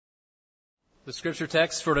The scripture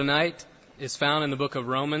text for tonight is found in the book of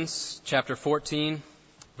Romans, chapter 14,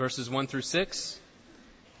 verses 1 through 6.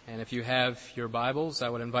 And if you have your Bibles, I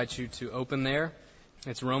would invite you to open there.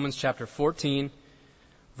 It's Romans chapter 14,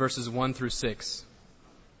 verses 1 through 6.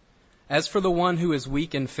 As for the one who is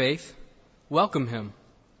weak in faith, welcome him,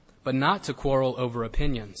 but not to quarrel over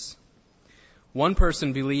opinions. One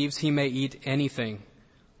person believes he may eat anything,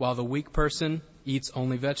 while the weak person eats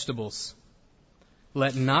only vegetables.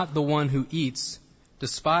 Let not the one who eats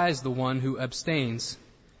despise the one who abstains,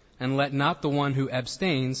 and let not the one who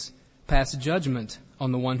abstains pass judgment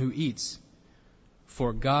on the one who eats,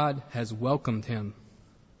 for God has welcomed him.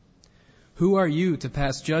 Who are you to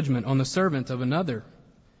pass judgment on the servant of another?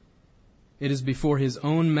 It is before his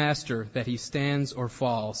own master that he stands or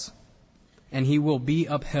falls, and he will be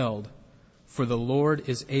upheld, for the Lord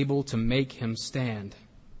is able to make him stand.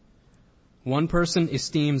 One person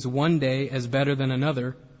esteems one day as better than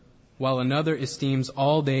another, while another esteems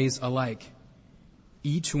all days alike.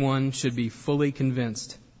 Each one should be fully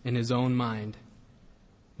convinced in his own mind.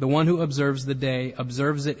 The one who observes the day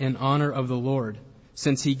observes it in honor of the Lord,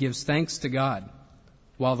 since he gives thanks to God,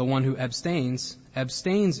 while the one who abstains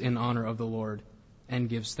in honor of the Lord and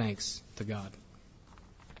gives thanks to God.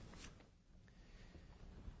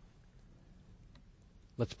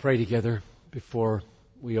 Let's pray together before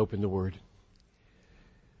we open the Word.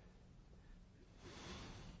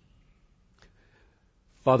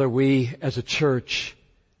 Father, we as a church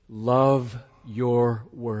love your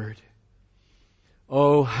Word.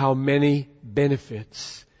 Oh, how many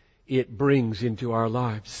benefits it brings into our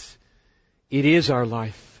lives. It is our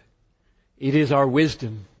life. It is our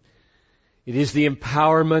wisdom. It is the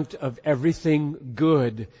empowerment of everything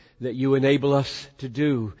good that you enable us to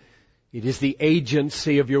do. It is the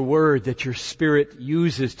agency of your Word that your Spirit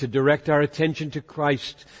uses to direct our attention to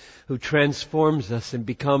Christ, who transforms us and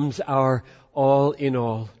becomes our all in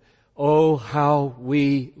all. Oh, how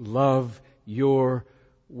we love your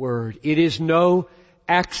Word. It is no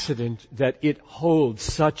accident that it holds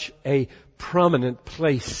such a prominent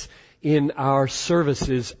place in our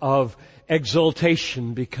services of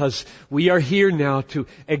exaltation, because we are here now to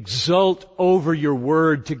exult over your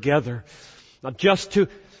Word together. Not just to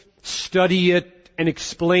study it and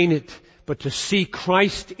explain it, but to see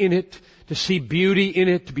Christ in it, to see beauty in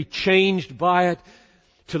it, to be changed by it,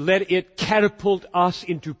 to let it catapult us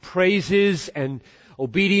into praises and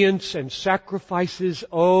obedience and sacrifices.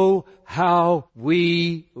 Oh, how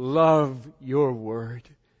we love your Word.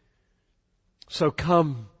 So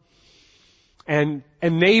come and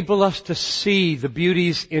enable us to see the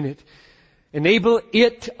beauties in it. Enable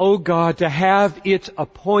it, O God, to have its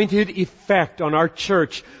appointed effect on our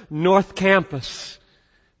church, North Campus,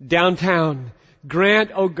 downtown.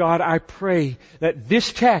 Grant, O God, I pray, that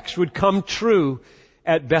this text would come true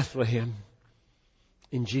at Bethlehem.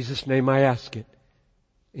 In Jesus' name I ask it.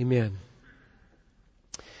 Amen.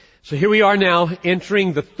 So here we are now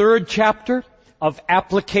entering the third chapter of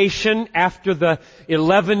application after the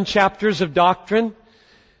 11 chapters of doctrine.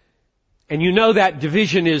 And you know that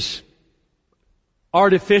division is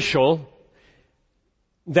artificial,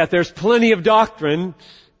 that there's plenty of doctrine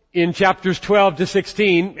in chapters 12 to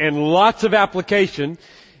 16 and lots of application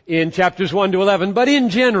in chapters 1 to 11. But in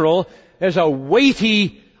general, there's a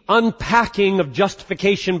weighty unpacking of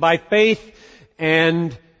justification by faith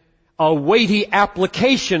and a weighty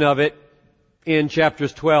application of it in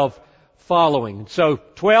chapters 12 following. So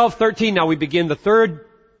 12, 13, now we begin the third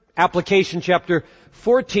application, chapter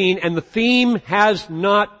 14, and the theme has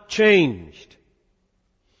not changed.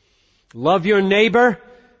 Love your neighbor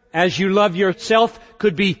as you love yourself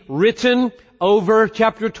could be written over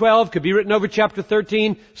chapter 12, could be written over chapter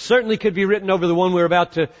 13, certainly could be written over the one we're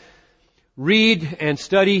about to read and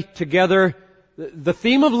study together. The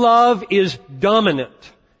theme of love is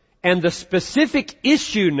dominant. And the specific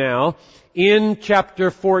issue now in chapter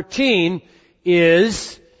 14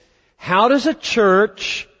 is, how does a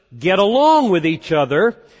church get along with each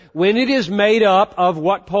other when it is made up of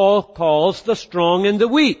what Paul calls the strong and the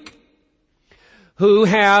weak, who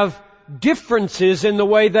have differences in the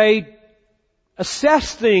way they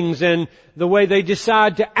assess things and the way they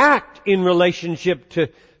decide to act in relationship to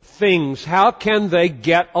things? How can they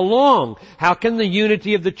get along? How can the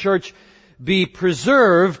unity of the church be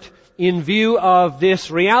preserved in view of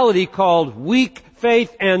this reality called weak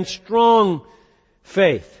faith and strong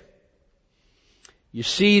faith? You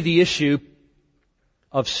see the issue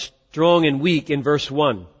of strong and weak in verse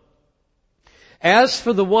 1. As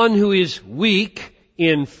for the one who is weak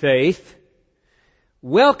in faith,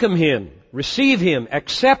 welcome him, receive him,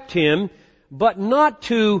 accept him, but not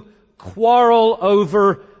to quarrel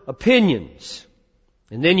over opinions.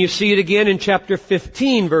 And then you see it again in chapter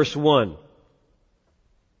 15, verse 1.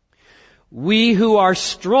 We who are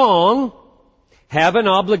strong have an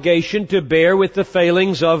obligation to bear with the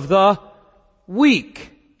failings of the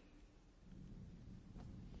weak.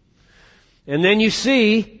 And then you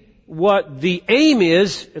see what the aim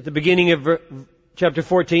is at the beginning of chapter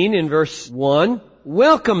 14 in verse 1.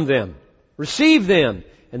 Welcome them. Receive them.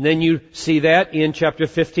 And then you see that in chapter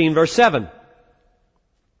 15 verse 7.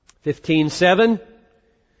 15:7.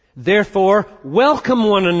 Therefore, welcome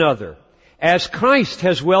one another as Christ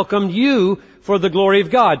has welcomed you for the glory of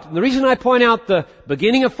God. And the reason I point out the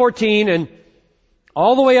beginning of 14 and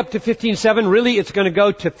all the way up to 15:7, really it's going to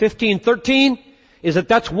go to 15:13, is that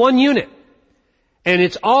that's one unit. And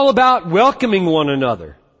it's all about welcoming one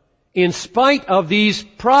another in spite of these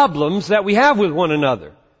problems that we have with one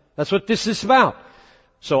another. That's what this is about.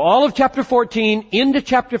 So all of chapter 14 into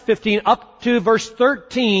chapter 15 up to verse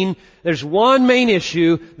 13, there's one main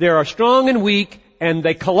issue. There are strong and weak, and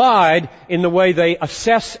they collide in the way they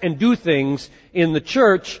assess and do things in the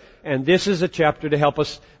church. And this is a chapter to help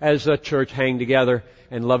us as a church hang together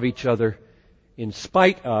and love each other in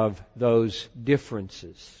spite of those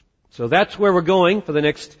differences. So that's where we're going for the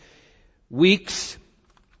next weeks.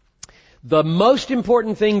 The most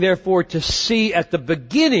important thing, therefore, to see at the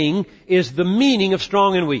beginning is the meaning of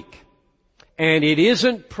strong and weak. And it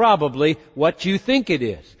isn't probably what you think it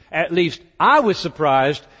is. At least I was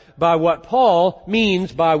surprised by what Paul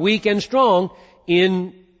means by weak and strong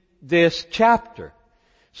in this chapter.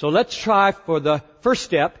 So let's try for the first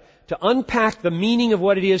step to unpack the meaning of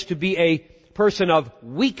what it is to be a person of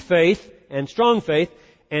weak faith and strong faith.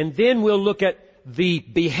 And then we'll look at the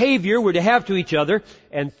behavior we're to have to each other.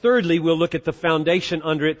 And thirdly, we'll look at the foundation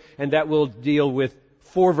under it, and that will deal with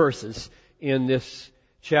 4 verses in this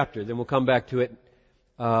chapter. Then we'll come back to it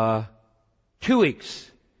 2 weeks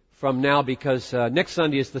from now, because next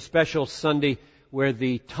Sunday is the special Sunday where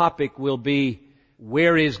the topic will be,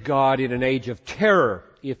 where is God in an age of terror?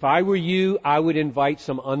 If I were you, I would invite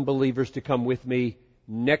some unbelievers to come with me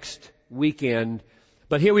next weekend.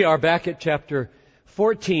 But here we are back at chapter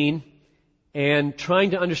 14 and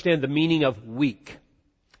trying to understand the meaning of weak.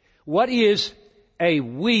 What is a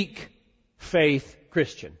weak faith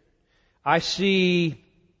Christian? I see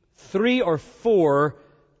 3 or 4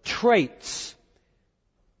 traits.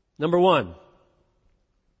 Number 1,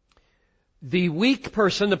 the weak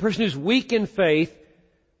person, the person who's weak in faith,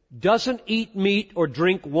 doesn't eat meat or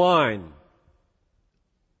drink wine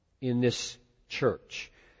in this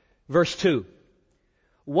church. Verse 2.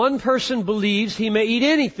 One person believes he may eat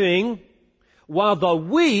anything, while the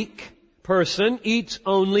weak person eats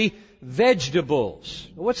only vegetables.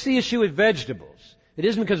 What's the issue with vegetables? It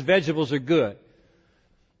isn't because vegetables are good.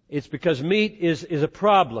 It's because meat is a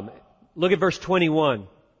problem. Look at verse 21.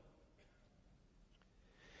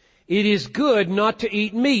 It is good not to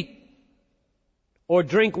eat meat, or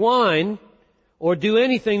drink wine, or do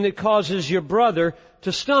anything that causes your brother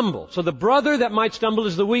to stumble. So the brother that might stumble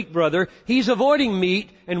is the weak brother. He's avoiding meat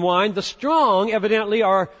and wine. The strong evidently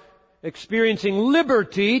are experiencing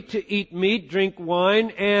liberty to eat meat, drink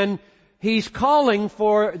wine, and he's calling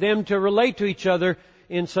for them to relate to each other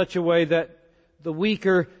in such a way that the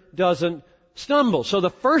weaker doesn't stumble. So the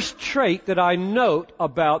first trait that I note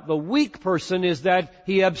about the weak person is that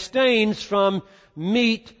he abstains from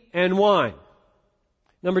meat and wine.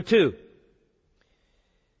 Number 2,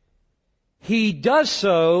 he does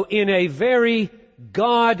so in a very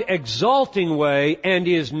God-exalting way and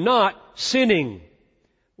is not sinning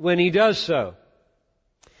when he does so.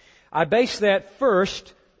 I base that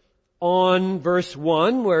first on verse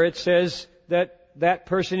 1, where it says that that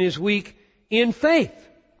person is weak in faith.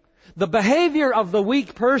 The behavior of the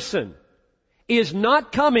weak person is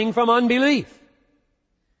not coming from unbelief.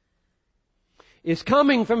 It's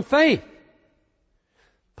coming from faith.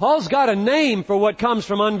 Paul's got a name for what comes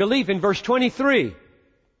from unbelief in verse 23.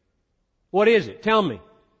 What is it? Tell me.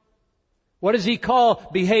 What does he call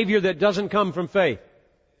behavior that doesn't come from faith?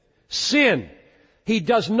 Sin. He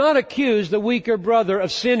does not accuse the weaker brother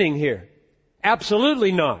of sinning here.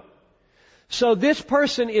 Absolutely not. So this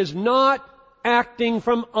person is not acting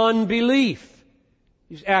from unbelief.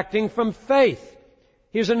 He's acting from faith.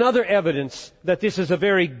 Here's another evidence that this is a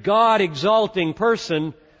very God-exalting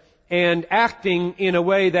person and acting in a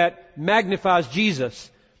way that magnifies Jesus.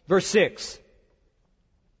 Verse 6.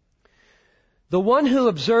 The one who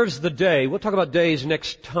observes the day, we'll talk about days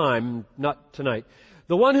next time, not tonight.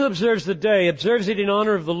 The one who observes the day observes it in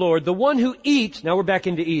honor of the Lord. The one who eats, now we're back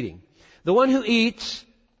into eating. The one who eats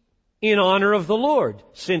in honor of the Lord,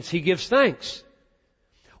 since he gives thanks.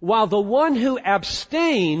 While the one who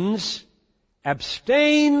abstains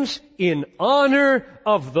abstains in honor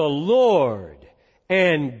of the Lord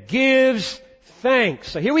and gives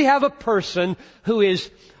thanks. So here we have a person who is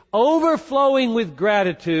overflowing with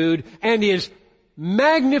gratitude and is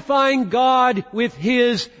magnifying God with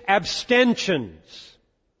his abstentions.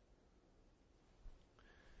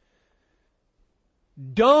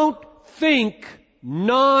 Don't think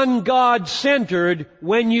non-God-centered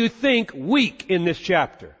when you think weak in this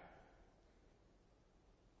chapter.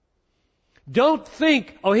 Don't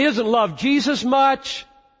think, oh, he doesn't love Jesus much,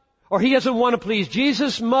 or he doesn't want to please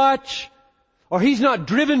Jesus much, or he's not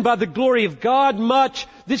driven by the glory of God much.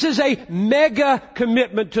 This is a mega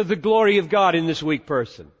commitment to the glory of God in this weak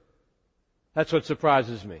person. That's what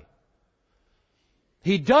surprises me.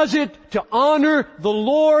 He does it to honor the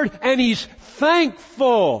Lord, and he's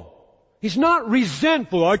thankful. He's not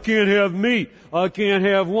resentful. I can't have meat. I can't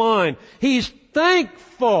have wine. He's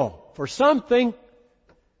thankful for something.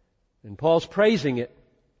 And Paul's praising it.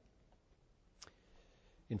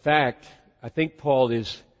 In fact, I think Paul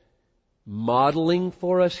is modeling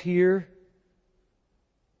for us here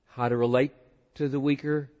how to relate to the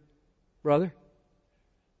weaker brother.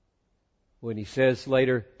 When he says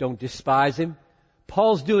later, don't despise him.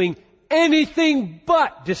 Paul's doing anything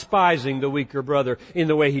but despising the weaker brother in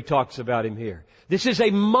the way he talks about him here. This is a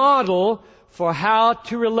model for how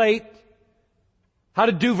to relate, how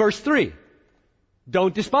to do verse 3.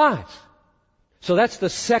 Don't despise. So that's the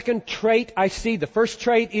second trait I see. The first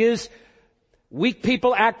trait is weak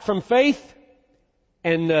people act from faith.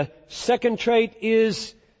 And the second trait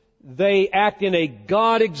is they act in a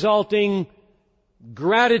God-exalting,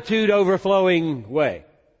 gratitude-overflowing way.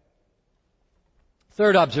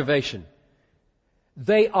 Third observation.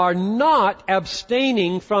 They are not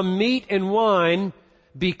abstaining from meat and wine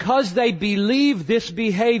because they believe this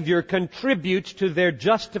behavior contributes to their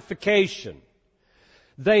justification.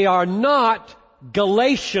 They are not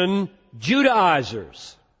Galatian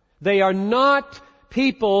Judaizers. They are not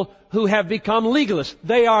people who have become legalists.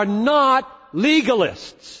 They are not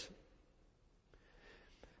legalists.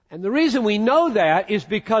 And the reason we know that is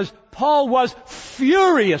because Paul was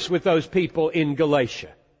furious with those people in Galatia.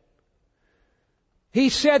 He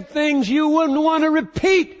said things you wouldn't want to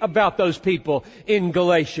repeat about those people in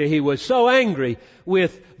Galatia. He was so angry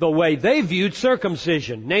with the way they viewed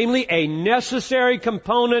circumcision, namely a necessary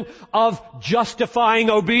component of justifying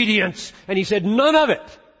obedience. And he said, none of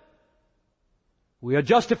it. We are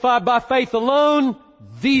justified by faith alone.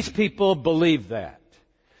 These people believe that.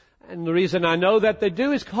 And the reason I know that they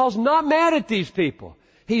do is Paul's not mad at these people.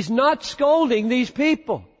 He's not scolding these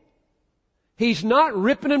people. He's not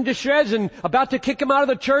ripping them to shreds and about to kick them out of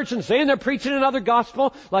the church and saying they're preaching another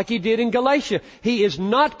gospel like he did in Galatia. He is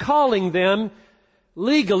not calling them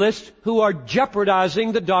legalists who are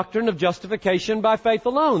jeopardizing the doctrine of justification by faith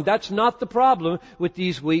alone. That's not the problem with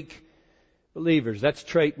these weak believers. That's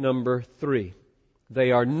trait number 3.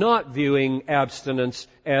 They are not viewing abstinence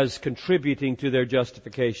as contributing to their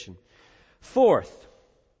justification. Fourth,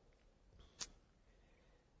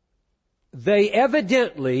 they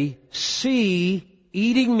evidently see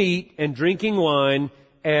eating meat and drinking wine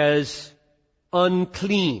as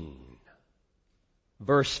unclean.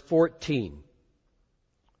 Verse 14.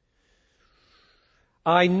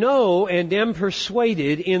 I know and am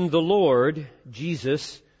persuaded in the Lord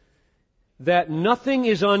Jesus that nothing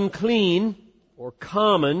is unclean or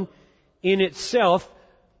common in itself,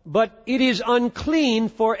 but it is unclean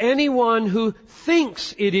for anyone who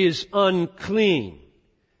thinks it is unclean.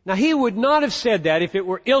 Now, he would not have said that if it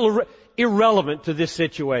were irrelevant to this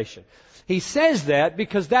situation. He says that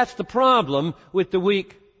because that's the problem with the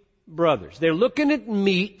weak brothers. They're looking at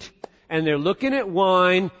meat and they're looking at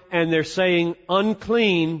wine and they're saying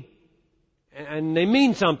unclean, and they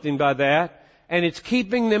mean something by that, and it's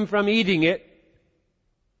keeping them from eating it.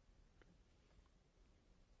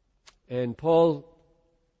 And Paul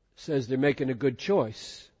says they're making a good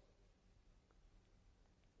choice.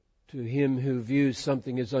 To him who views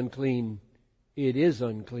something as unclean, it is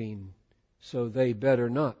unclean, so they better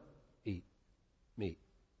not eat meat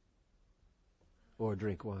or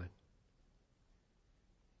drink wine.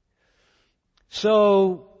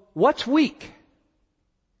 So, what's weak?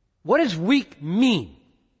 What does weak mean?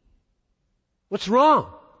 What's wrong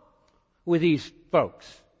with these folks?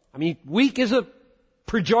 I mean, weak is a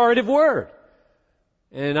pejorative word.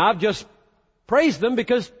 And I've just praised them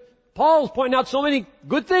because Paul's pointing out so many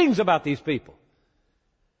good things about these people.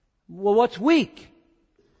 Well, what's weak?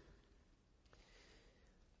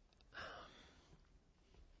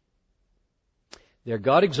 They're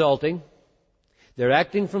God exalting. They're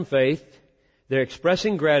acting from faith. They're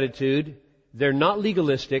expressing gratitude. They're not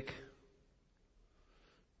legalistic.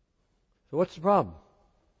 So what's the problem?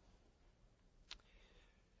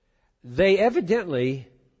 They evidently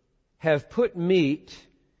have put meat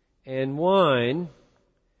and wine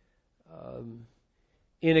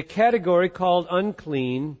in a category called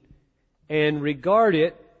unclean and regard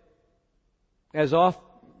it as off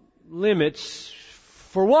limits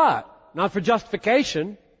for what? Not for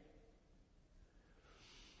justification.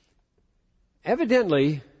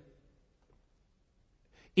 Evidently,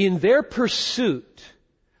 in their pursuit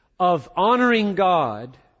of honoring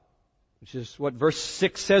God, which is what verse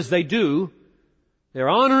 6 says they do, they're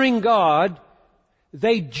honoring God,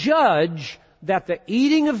 they judge that the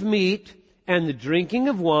eating of meat and the drinking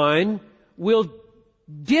of wine will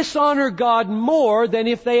dishonor God more than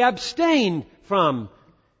if they abstained from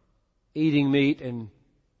eating meat and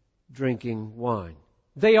drinking wine.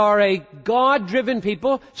 They are a God-driven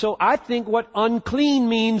people, so I think what unclean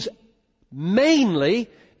means mainly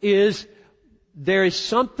is there is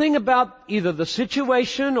something about either the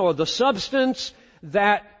situation or the substance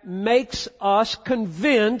that makes us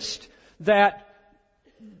convinced that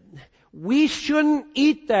we shouldn't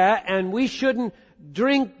eat that and we shouldn't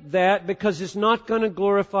drink that because it's not going to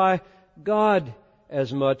glorify God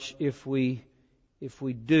as much if we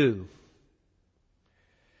do.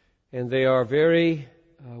 And they are very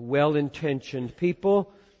well-intentioned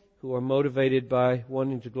people who are motivated by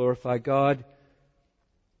wanting to glorify God.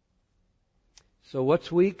 So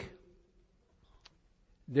what's weak?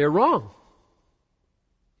 They're wrong.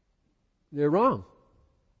 They're wrong.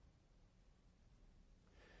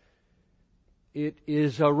 It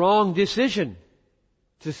is a wrong decision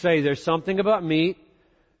to say there's something about meat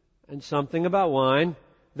and something about wine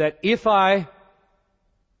that if I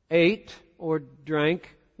ate or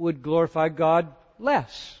drank would glorify God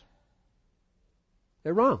less.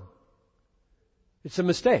 They're wrong. It's a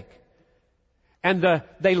mistake. And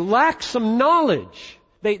they lack some knowledge.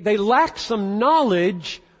 They lack some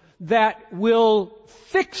knowledge that will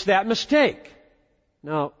fix that mistake.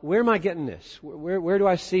 Now, where am I getting this? Where do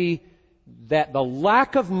I see that the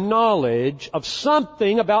lack of knowledge of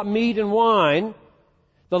something about meat and wine,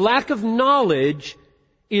 the lack of knowledge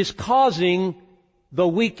is causing the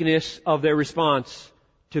weakness of their response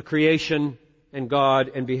to creation and God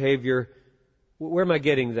and behavior? Where am I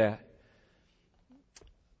getting that?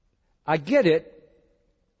 I get it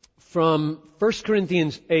from 1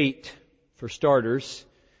 Corinthians 8, for starters,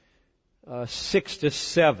 6 to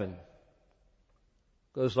 7.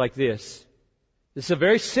 Goes like this. This is a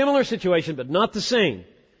very similar situation, but not the same.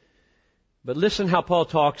 But listen how Paul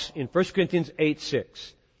talks in 1 Corinthians 8,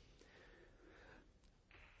 6.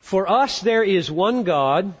 For us there is one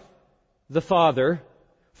God, the Father,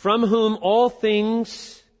 from whom are all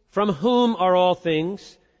things,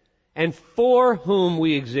 and for whom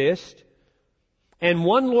we exist, and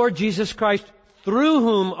one Lord Jesus Christ, through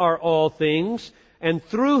whom are all things, and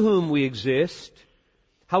through whom we exist.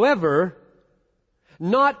 However,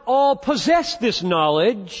 not all possess this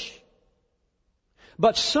knowledge,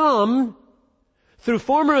 but some, through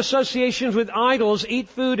former associations with idols, eat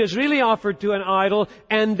food as really offered to an idol,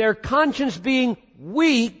 and their conscience being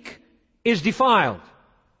weak is defiled.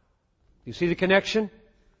 You see the connection?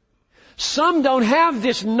 Some don't have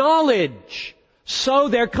this knowledge, so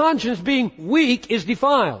their conscience being weak is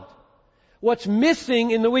defiled. What's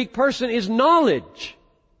missing in the weak person is knowledge.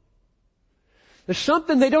 There's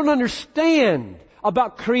something they don't understand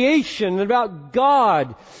about creation, and about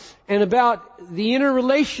God, and about the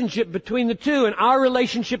interrelationship between the two, and our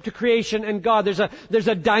relationship to creation and God. There's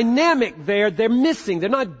a dynamic there they're missing. They're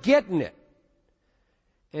not getting it.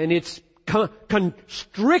 And it's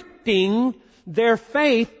constricting their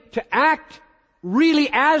faith to act really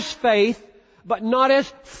as faith, but not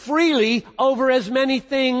as freely over as many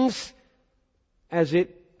things as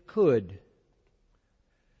it could.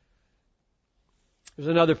 There's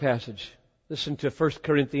another passage. Listen to 1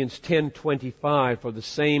 Corinthians 10:25 for the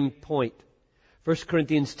same point. 1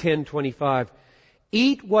 Corinthians 10:25.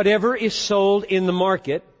 Eat whatever is sold in the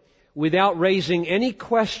market without raising any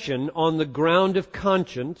question on the ground of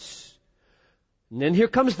conscience. And then here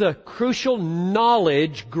comes the crucial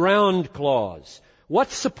knowledge ground clause.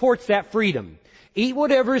 What supports that freedom? Eat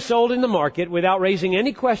whatever is sold in the market without raising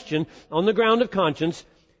any question on the ground of conscience,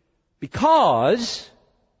 because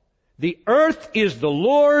the earth is the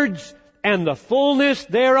Lord's and the fullness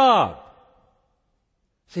thereof.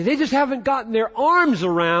 See, they just haven't gotten their arms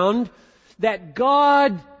around that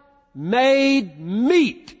God made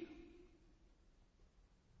meat.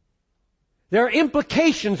 There are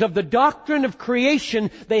implications of the doctrine of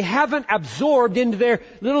creation they haven't absorbed into their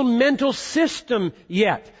little mental system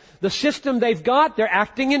yet. The system they've got, they're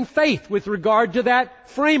acting in faith with regard to that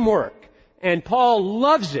framework. And Paul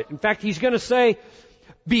loves it. In fact, he's going to say,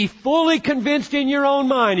 be fully convinced in your own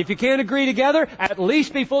mind. If you can't agree together, at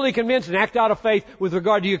least be fully convinced and act out of faith with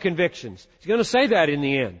regard to your convictions. He's going to say that in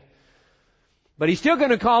the end. But he's still going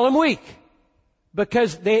to call them weak.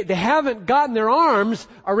 Because they haven't gotten their arms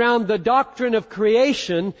around the doctrine of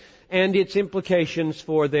creation and its implications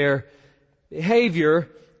for their behavior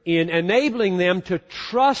in enabling them to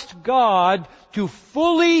trust God to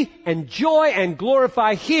fully enjoy and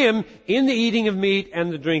glorify Him in the eating of meat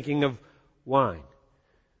and the drinking of wine.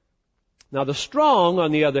 Now the strong,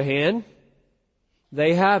 on the other hand,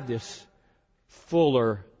 they have this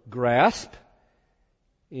fuller grasp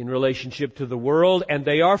in relationship to the world, and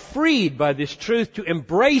they are freed by this truth to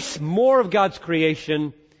embrace more of God's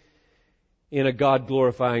creation in a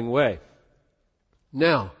God-glorifying way.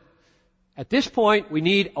 Now, at this point, we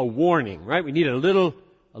need a warning, right? We need a little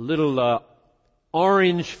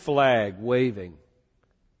orange flag waving.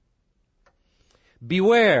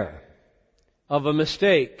 Beware of a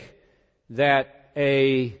mistake that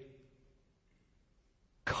a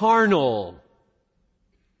carnal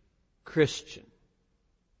Christian,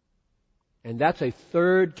 and that's a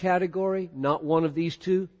third category, not one of these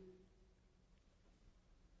two,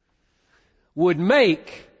 would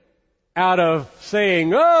make out of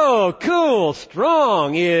saying, oh, cool,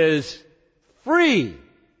 strong is free.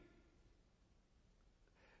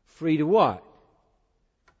 Free to what?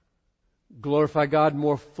 Glorify God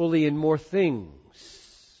more fully in more things.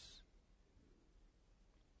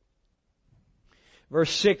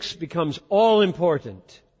 Verse 6 becomes all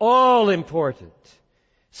important. All important.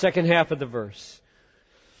 Second half of the verse.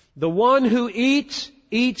 The one who eats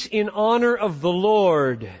in honor of the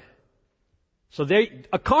Lord. So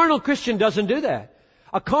a carnal Christian doesn't do that.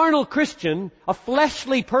 A carnal Christian, a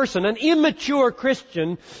fleshly person, an immature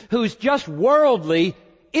Christian who's just worldly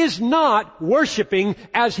is not worshiping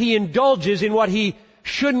as he indulges in what he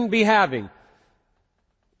shouldn't be having.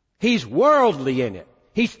 He's worldly in it.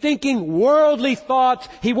 He's thinking worldly thoughts.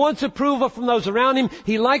 He wants approval from those around him.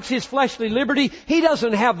 He likes his fleshly liberty. He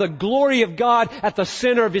doesn't have the glory of God at the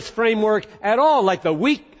center of his framework at all, like the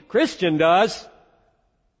weak Christian does.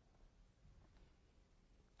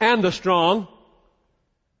 And the strong.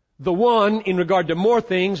 The one in regard to more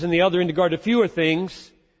things and the other in regard to fewer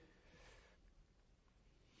things.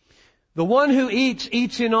 The one who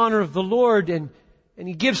eats in honor of the Lord and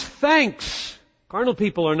he gives thanks. Carnal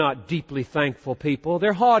people are not deeply thankful people.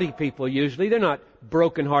 They're haughty people usually. They're not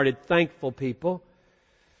broken-hearted, thankful people.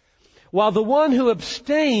 While the one who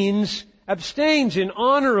abstains in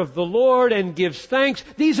honor of the Lord and gives thanks,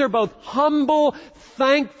 these are both humble,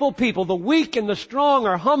 thankful people. The weak and the strong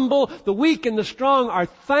are humble. The weak and the strong are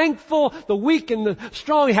thankful. The weak and the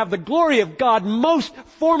strong have the glory of God most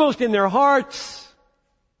foremost in their hearts.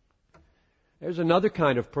 There's another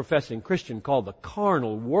kind of professing Christian called the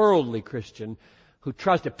carnal, worldly Christian who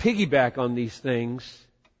tries to piggyback on these things.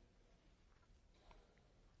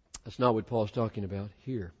 That's not what Paul's talking about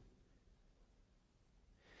here.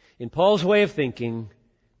 In Paul's way of thinking,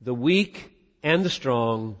 the weak and the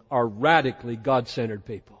strong are radically God-centered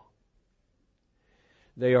people.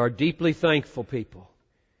 They are deeply thankful people.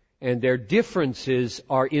 And their differences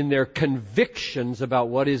are in their convictions about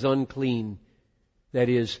what is unclean. That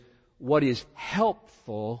is, what is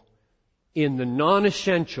helpful in the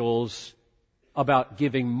non-essentials about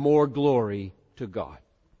giving more glory to God.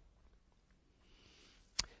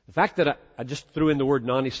 The fact that I just threw in the word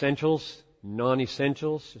non-essentials,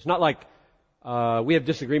 it's not like we have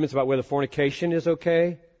disagreements about whether fornication is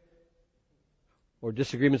okay, or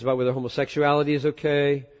disagreements about whether homosexuality is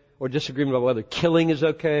okay, or disagreement about whether killing is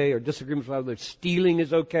okay, or disagreements about whether stealing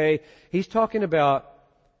is okay. He's talking about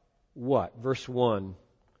what? Verse 1.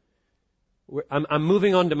 I'm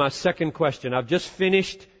moving on to my second question. I've just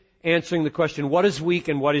finished answering the question, what is weak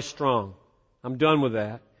and what is strong? I'm done with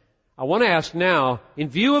that. I want to ask now, in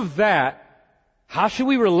view of that, how should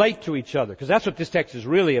we relate to each other? Because that's what this text is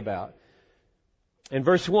really about. And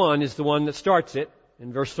verse 1 is the one that starts it,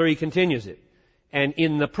 and verse 3 continues it. And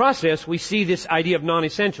in the process, we see this idea of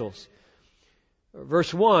non-essentials.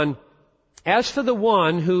 Verse 1, as for the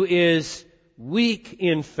one who is weak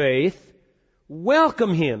in faith,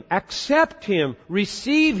 welcome him, accept him,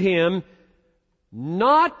 receive him,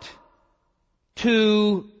 not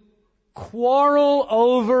to quarrel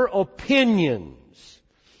over opinions.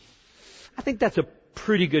 I think that's a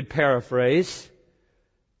pretty good paraphrase.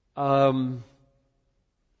 I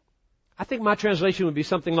think my translation would be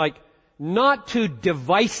something like, not to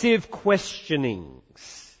divisive questionings.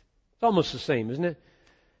 It's almost the same, isn't it?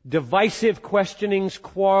 Divisive questionings,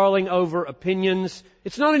 quarreling over opinions.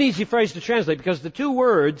 It's not an easy phrase to translate because the two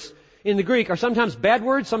words in the Greek are sometimes bad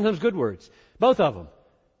words, sometimes good words. Both of them.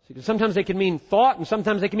 Sometimes they can mean thought, and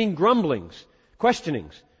sometimes they can mean grumblings,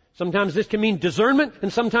 questionings. Sometimes this can mean discernment,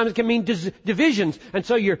 and sometimes it can mean divisions. And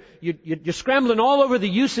so you're scrambling all over the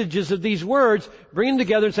usages of these words, bring them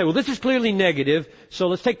together and say, well, this is clearly negative, so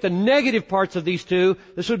let's take the negative parts of these two.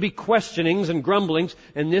 This would be questionings and grumblings,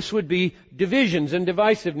 and this would be divisions and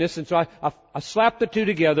divisiveness. And so I slap the two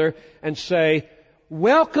together and say,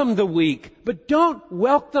 welcome the weak, but don't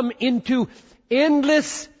welcome into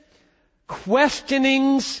endless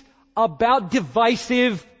questionings about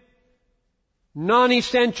divisive,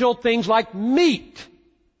 non-essential things like meat,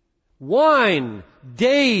 wine,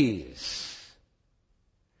 days.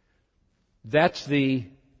 That's the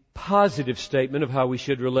positive statement of how we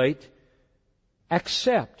should relate.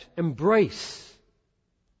 Accept, embrace.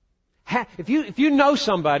 If you know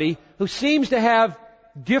somebody who seems to have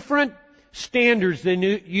different standards than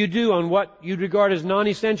you do on what you regard as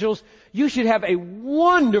non-essentials, you should have a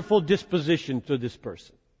wonderful disposition to this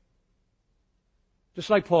person. Just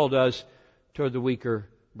like Paul does toward the weaker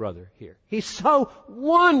brother here. He's so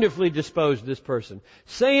wonderfully disposed to this person.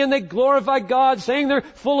 Saying they glorify God, saying they're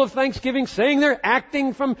full of thanksgiving, saying they're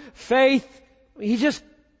acting from faith. He's just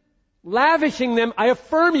lavishing them. I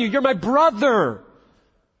affirm you, you're my brother.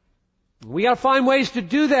 We gotta find ways to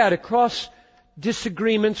do that across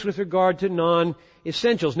disagreements with regard to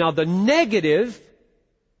non-essentials. Now the negative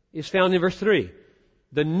is found in verse 3.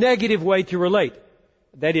 The negative way to relate.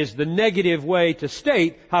 That is, the negative way to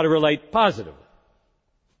state how to relate positively.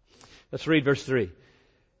 Let's read verse 3.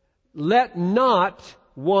 Let not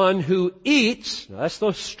one who eats, now that's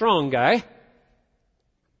the strong guy,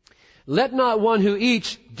 let not one who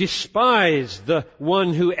eats despise the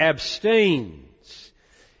one who abstains.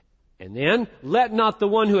 And then, let not the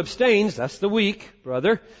one who abstains, that's the weak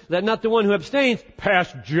brother, let not the one who abstains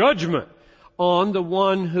pass judgment on the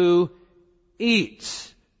one who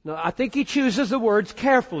eats. Now, I think he chooses the words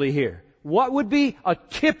carefully here. What would be a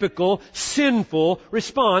typical sinful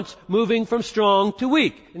response moving from strong to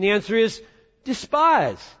weak? And the answer is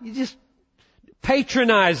despise. You just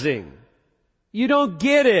patronizing. You don't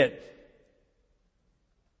get it.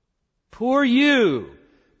 Poor you.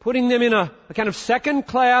 Putting them in a kind of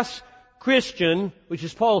second-class Christian, which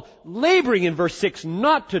is Paul laboring in verse 6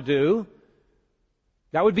 not to do.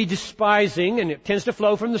 That would be despising, and it tends to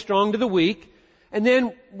flow from the strong to the weak. And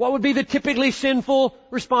then, what would be the typically sinful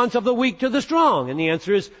response of the weak to the strong? And the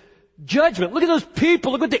answer is judgment. Look at those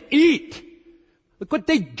people. Look what they eat. Look what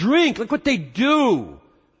they drink. Look what they do.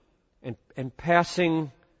 And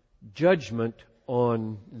passing judgment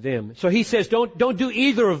on them. So he says, don't do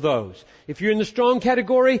either of those. If you're in the strong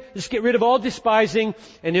category, just get rid of all despising.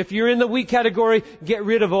 And if you're in the weak category, get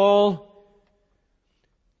rid of all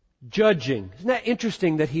judging. Isn't that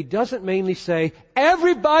interesting that he doesn't mainly say,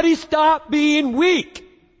 everybody stop being weak?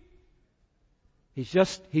 He's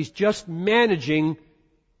just managing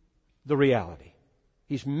the reality.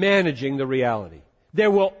 He's managing the reality.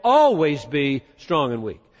 There will always be strong and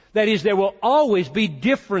weak. That is, there will always be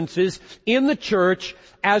differences in the church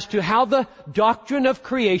as to how the doctrine of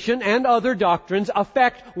creation and other doctrines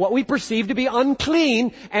affect what we perceive to be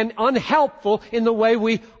unclean and unhelpful in the way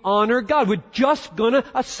we honor God. We're just going to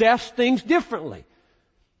assess things differently.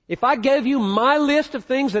 If I gave you my list of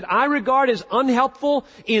things that I regard as unhelpful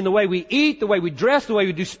in the way we eat, the way we dress, the way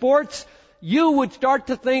we do sports, you would start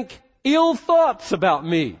to think ill thoughts about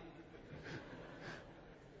me.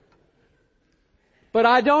 But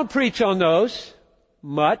I don't preach on those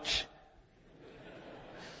much.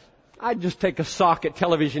 I just take a sock at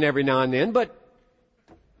television every now and then, but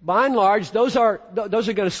by and large, those are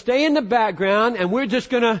going to stay in the background, and we're just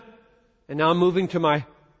going to, and now I'm moving to my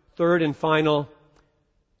third and final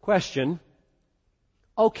question.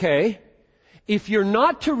 Okay, if you're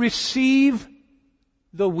not to receive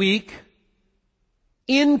the weak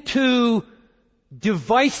into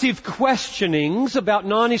divisive questionings about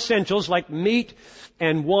non-essentials like meat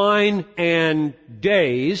and wine and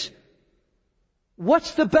days,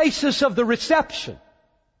 what's the basis of the reception?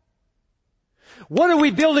 What are we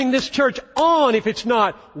building this church on if it's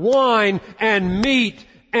not wine and meat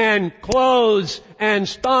and clothes and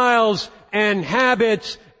styles and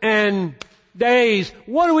habits and days?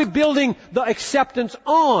 What are we building the acceptance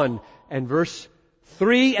on? And verse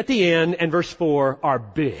 3 at the end and verse 4 are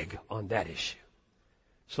big on that issue.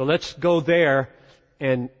 So let's go there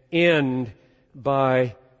and end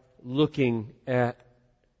by looking at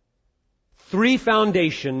 3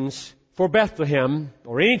 foundations for Bethlehem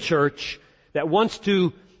or any church that wants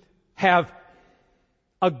to have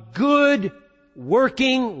a good,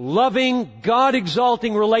 working, loving,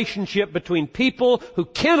 God-exalting relationship between people who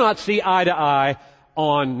cannot see eye to eye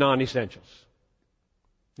on non-essentials,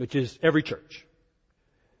 which is every church.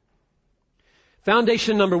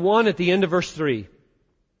 Foundation number 1 at the end of verse 3.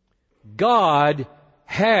 God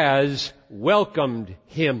has welcomed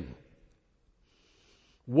him.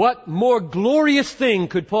 What more glorious thing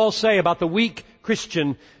could Paul say about the weak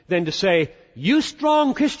Christian than to say, you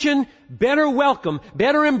strong Christian, better welcome,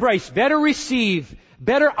 better embrace, better receive,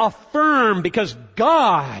 better affirm, because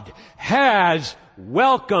God has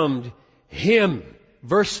welcomed him.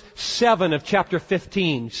 Verse 7 of chapter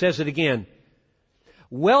 15 says it again.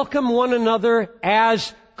 Welcome one another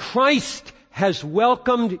as Christ has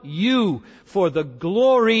welcomed you for the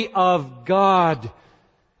glory of God.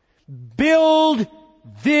 Build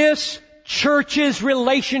this church's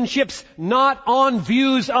relationships not on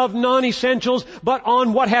views of non-essentials, but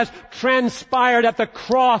on what has transpired at the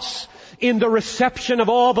cross in the reception of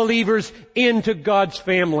all believers into God's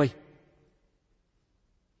family.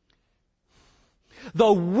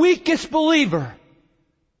 The weakest believer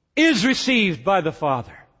is received by the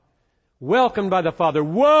Father, welcomed by the Father.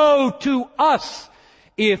 Woe to us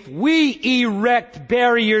if we erect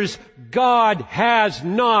barriers God has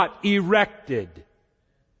not erected.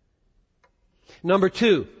 Number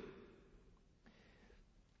 2,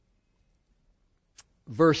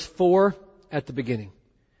 verse 4 at the beginning.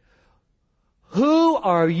 Who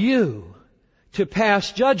are you to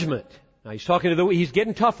pass judgment? Now he's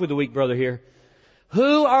getting tough with the weak brother here.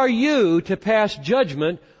 Who are you to pass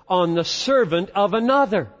judgment on the servant of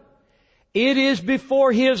another? It is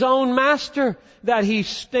before his own master that he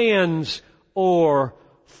stands or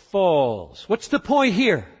falls. What's the point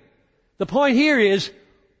here? The point here is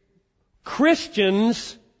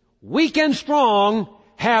Christians, weak and strong,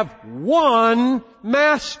 have one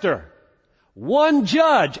master, one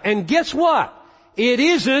judge. And guess what? It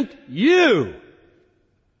isn't you.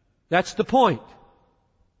 That's the point.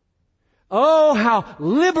 Oh, how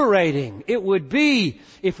liberating it would be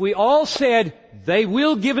if we all said, they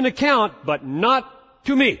will give an account, but not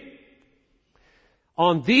to me.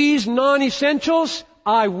 On these non-essentials,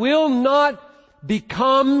 I will not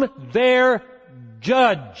become their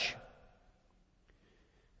judge.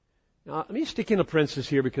 Now, let me stick in a parenthesis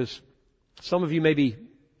here because some of you may be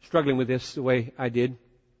struggling with this the way I did.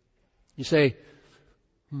 You say,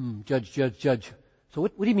 judge. So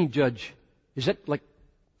what do you mean judge? Is that like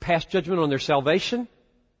pass judgment on their salvation?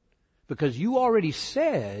 Because you already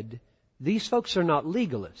said these folks are not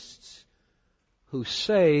legalists who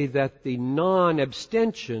say that the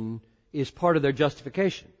non-abstention is part of their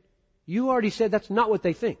justification. You already said that's not what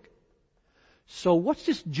they think. So what's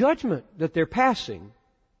this judgment that they're passing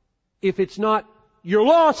if it's not, you're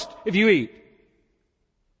lost if you eat?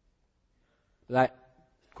 That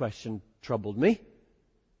question troubled me.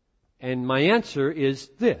 And my answer is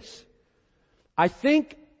this. I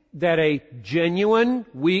think that a genuine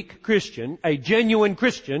weak Christian,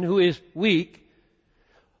 who is weak,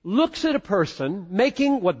 looks at a person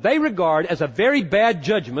making what they regard as a very bad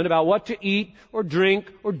judgment about what to eat or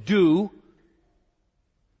drink or do,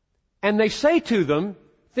 and they say to them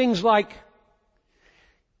things like,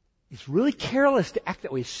 it's really careless to act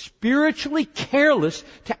that way. It's spiritually careless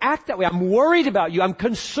to act that way. I'm worried about you. I'm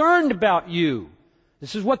concerned about you.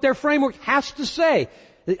 This is what their framework has to say.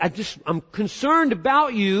 I'm concerned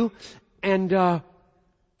about you, and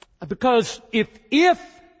because if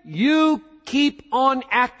you keep on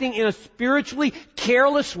acting in a spiritually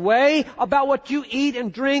careless way about what you eat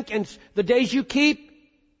and drink and the days you keep,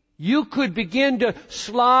 you could begin to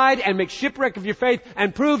slide and make shipwreck of your faith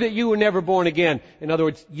and prove that you were never born again. In other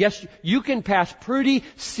words, yes, you can pass pretty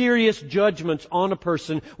serious judgments on a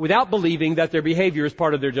person without believing that their behavior is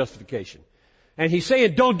part of their justification. And he's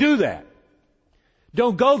saying, don't do that.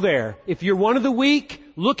 Don't go there. If you're one of the weak,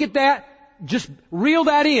 look at that. Just reel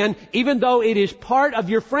that in, even though it is part of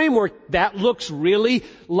your framework. That looks really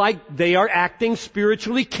like they are acting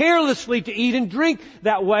spiritually carelessly to eat and drink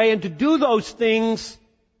that way and to do those things.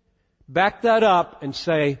 Back that up and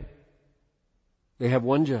say, they have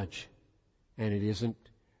one judge, and it isn't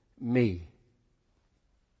me.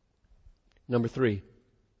 Number 3.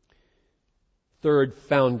 Third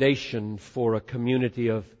foundation for a community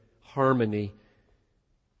of harmony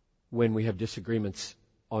when we have disagreements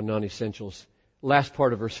on non-essentials. Last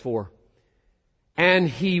part of verse 4. And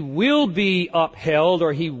he will be upheld,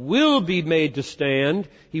 or he will be made to stand.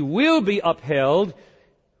 He will be upheld,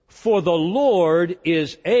 for the Lord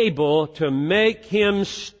is able to make him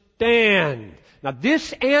stand. Now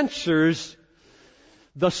this answers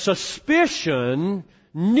the suspicion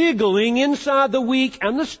niggling inside the weak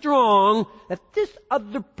and the strong that this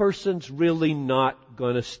other person's really not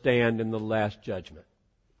going to stand in the last judgment.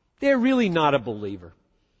 They're really not a believer.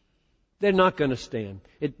 they're not going to stand.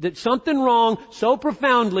 There's something wrong so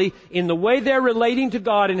profoundly in the way they're relating to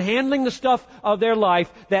God and handling the stuff of their life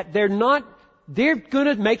that they're going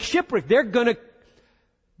to make shipwreck. They're going to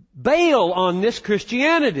bail on this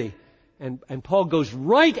Christianity. And Paul goes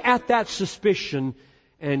right at that suspicion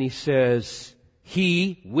and he says,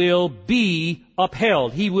 he will be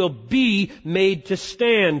upheld. He will be made to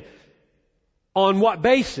stand. On what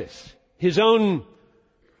basis? His own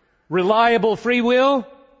reliable free will?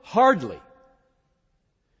 Hardly.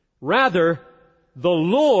 Rather, the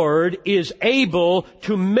Lord is able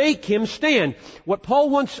to make him stand. What Paul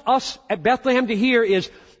wants us at Bethlehem to hear is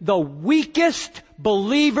the weakest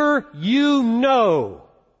believer you know,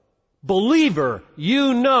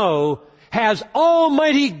 has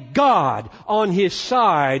Almighty God on his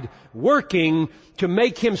side working to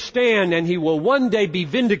make him stand, and he will one day be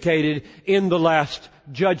vindicated in the last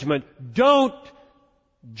judgment. Don't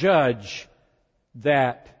judge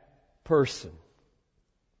that person.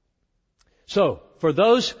 So, for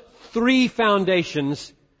those three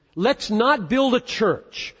foundations, let's not build a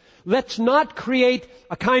church. Let's not create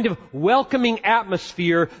a kind of welcoming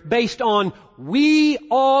atmosphere based on we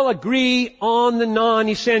all agree on the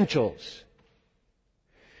non-essentials.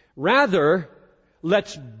 Rather,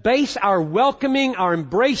 let's base our welcoming, our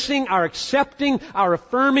embracing, our accepting, our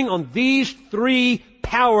affirming on these three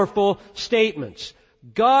powerful statements.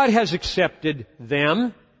 God has accepted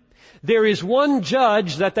them. There is one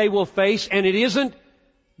judge that they will face, and it isn't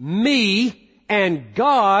me. And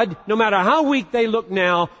God, no matter how weak they look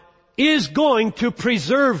now, is going to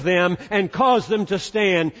preserve them and cause them to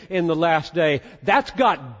stand in the last day. That's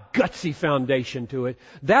got gutsy foundation to it.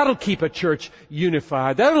 That'll keep a church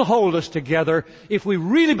unified. That'll hold us together if we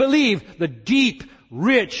really believe the deep,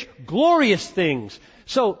 rich, glorious things.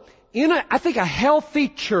 So, I think a healthy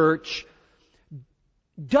church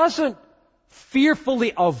doesn't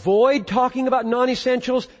fearfully avoid talking about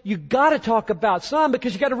non-essentials. You gotta talk about some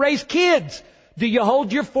because you gotta raise kids. Do you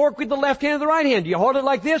hold your fork with the left hand or the right hand? Do you hold it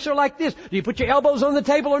like this or like this? Do you put your elbows on the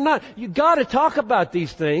table or not? You gotta talk about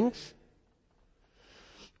these things.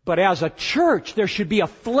 But as a church, there should be a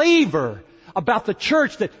flavor about the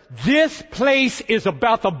church that this place is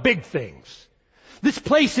about the big things. This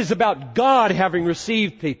place is about God having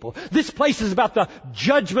received people. This place is about the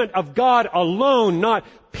judgment of God alone, not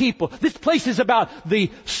people. This place is about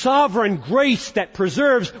the sovereign grace that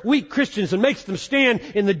preserves weak Christians and makes them stand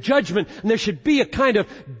in the judgment. And there should be a kind of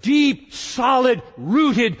deep, solid,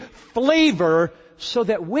 rooted flavor so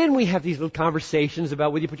that when we have these little conversations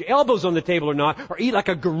about whether you put your elbows on the table or not, or eat like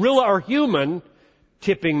a gorilla or human,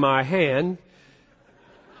 tipping my hand,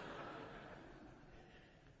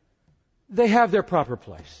 they have their proper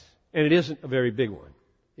place. And it isn't a very big one.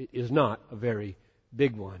 It is not a very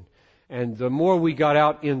big one. And the more we got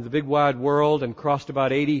out in the big wide world and crossed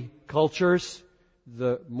about 80 cultures,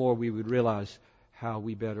 the more we would realize how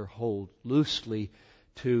we better hold loosely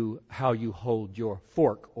to how you hold your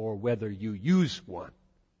fork or whether you use one.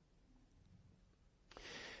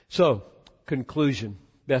 So, conclusion,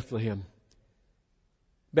 Bethlehem.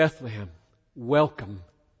 Bethlehem, welcome.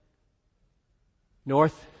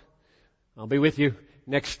 North, I'll be with you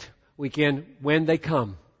next weekend when they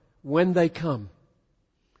come. When they come.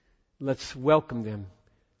 Let's welcome them.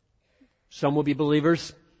 Some will be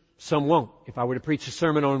believers, some won't. If I were to preach a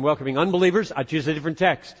sermon on welcoming unbelievers, I'd choose a different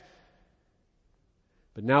text.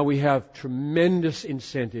 But now we have tremendous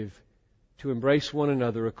incentive to embrace one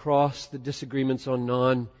another across the disagreements on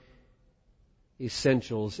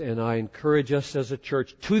non-essentials. And I encourage us as a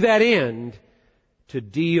church to that end to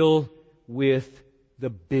deal with the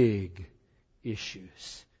big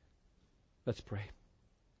issues. Let's pray.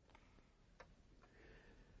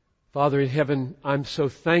 Father in heaven, I'm so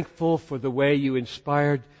thankful for the way you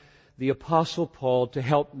inspired the Apostle Paul to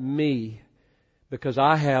help me, because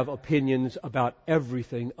I have opinions about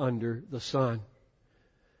everything under the sun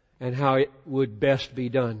and how it would best be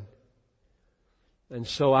done. And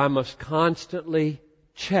so I must constantly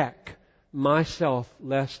check myself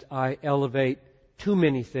lest I elevate too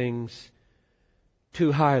many things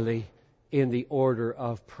too highly in the order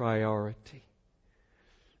of priority.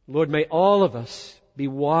 Lord, may all of us be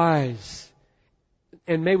wise,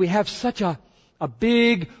 and may we have such a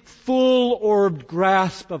big, full-orbed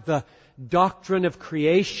grasp of the doctrine of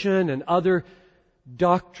creation and other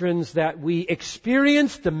doctrines that we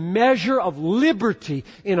experience the measure of liberty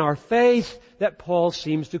in our faith that Paul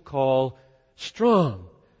seems to call strong.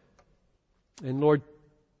 And Lord,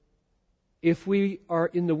 if we are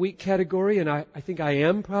in the weak category, and I think I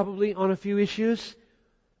am probably on a few issues,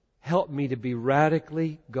 help me to be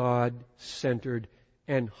radically God-centered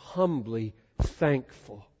and humbly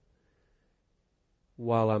thankful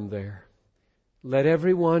while I'm there. Let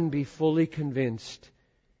everyone be fully convinced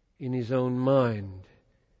in his own mind.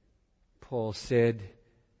 Paul said,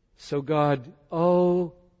 so God,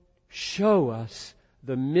 show us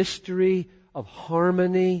the mystery of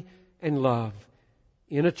harmony and love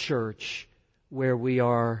in a church where we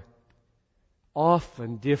are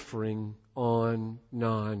often differing on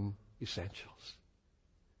non-essentials.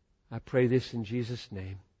 I pray this in Jesus'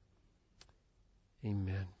 name.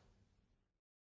 Amen.